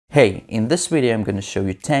Hey, in this video I'm going to show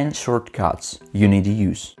you 10 shortcuts you need to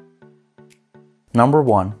use. Number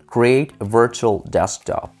 1. Create a virtual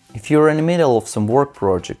desktop. If you're in the middle of some work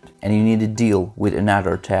project and you need to deal with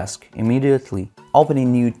another task immediately,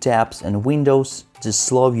 opening new tabs and windows just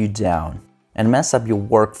slow you down and mess up your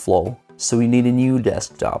workflow, so you need a new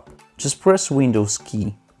desktop. Just press Windows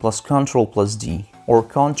key plus Ctrl plus D or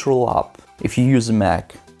Ctrl up if you use a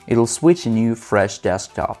Mac. It'll switch a new fresh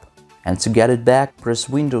desktop. And to get it back, press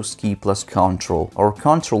Windows key plus Ctrl or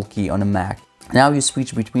Ctrl key on a Mac. Now you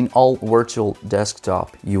switch between all virtual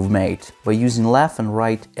desktop you've made by using left and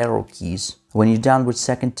right arrow keys. When you're done with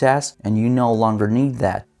second task and you no longer need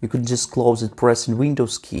that, you could just close it pressing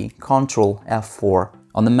Windows key Ctrl F4.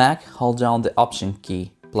 On the Mac, hold down the Option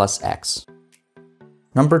key plus X.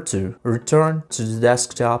 Number 2. Return to the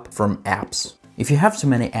desktop from apps. If you have too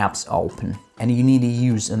many apps open and you need to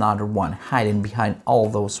use another one hiding behind all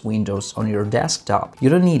those windows on your desktop, you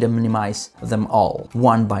don't need to minimize them all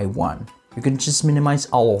one by one. You can just minimize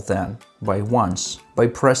all of them by once by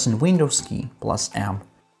pressing Windows key plus M.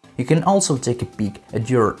 You can also take a peek at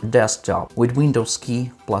your desktop with Windows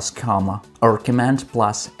key plus comma or Command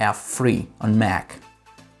plus F3 on Mac.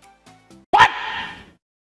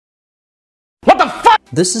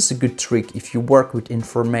 This is a good trick if you work with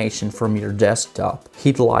information from your desktop.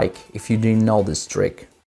 Hit like if you didn't know this trick.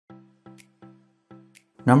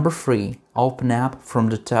 Number 3. Open app from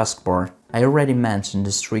the taskbar. I already mentioned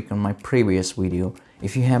this trick on my previous video.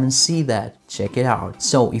 If you haven't seen that, check it out.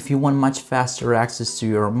 So if you want much faster access to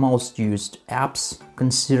your most used apps,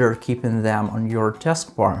 consider keeping them on your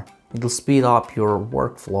taskbar. It'll speed up your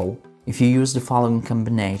workflow if you use the following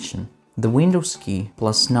combination. The Windows key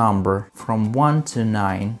plus number from 1 to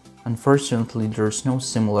 9. Unfortunately, there's no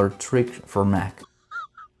similar trick for Mac.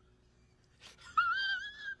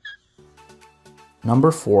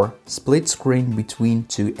 Number 4. Split screen between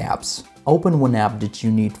two apps. Open one app that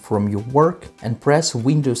you need from your work and press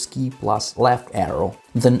Windows key plus left arrow.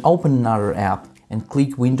 Then open another app and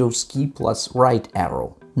click Windows key plus right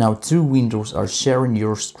arrow. Now two windows are sharing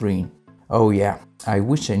your screen. Oh yeah, I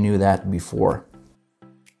wish I knew that before.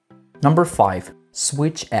 Number 5.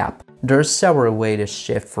 Switch app. There are several ways to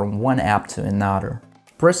shift from one app to another.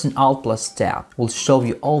 Pressing Alt plus Tab will show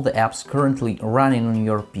you all the apps currently running on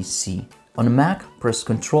your PC. On a Mac, press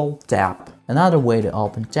Ctrl Tab. Another way to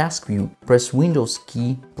open Task View, press Windows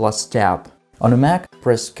key plus Tab. On a Mac,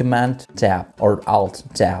 press Command Tab or Alt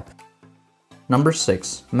Tab. Number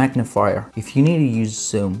 6. Magnifier. If you need to use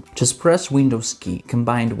zoom, just press Windows key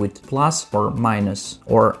combined with plus or minus,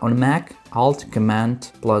 or on Mac, Alt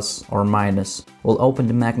Command plus or minus will open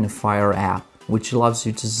the magnifier app, which allows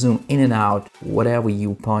you to zoom in and out whatever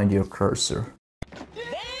you point your cursor.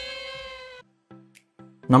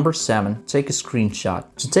 Number 7. Take a screenshot.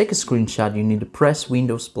 To take a screenshot, you need to press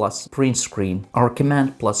Windows plus print screen or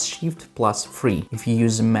Command plus Shift plus 3 if you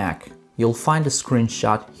use a Mac. You'll find a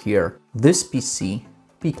screenshot here. This PC,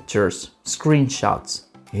 Pictures, Screenshots.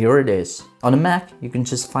 Here it is. On a Mac, you can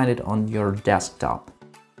just find it on your desktop.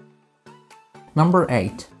 Number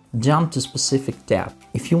 8. Jump to specific tab.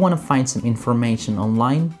 If you want to find some information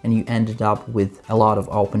online and you ended up with a lot of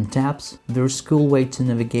open tabs, there's a cool way to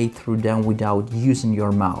navigate through them without using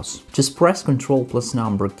your mouse. Just press Ctrl plus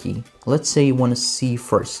number key. Let's say you want to see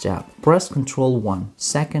first tab. Press Ctrl 1,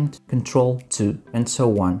 second, Ctrl 2, and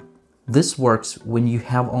so on. This works when you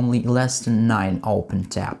have only less than 9 open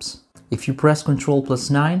tabs. If you press Ctrl plus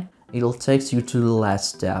 9, it'll take you to the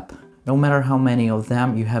last tab, no matter how many of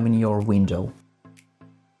them you have in your window.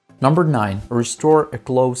 Number 9. Restore a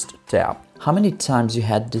closed tab. How many times you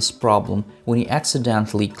had this problem when you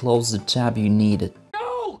accidentally closed the tab you needed?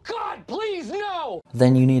 No! God, please, no!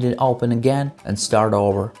 Then you need to open again and start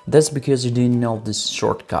over. That's because you didn't know this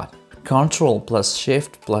shortcut. Ctrl plus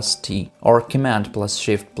Shift plus T or Command plus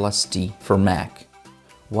Shift plus T for Mac.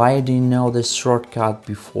 Why didn't you know this shortcut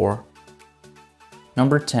before?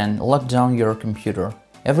 Number 10. Lock down your computer.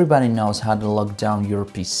 Everybody knows how to lock down your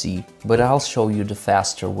PC, but I'll show you the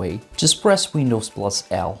faster way. Just press Windows plus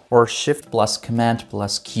L or Shift plus Command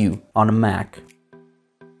plus Q on a Mac.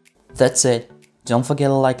 That's it. Don't forget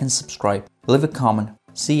to like and subscribe. Leave a comment.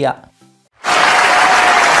 See ya!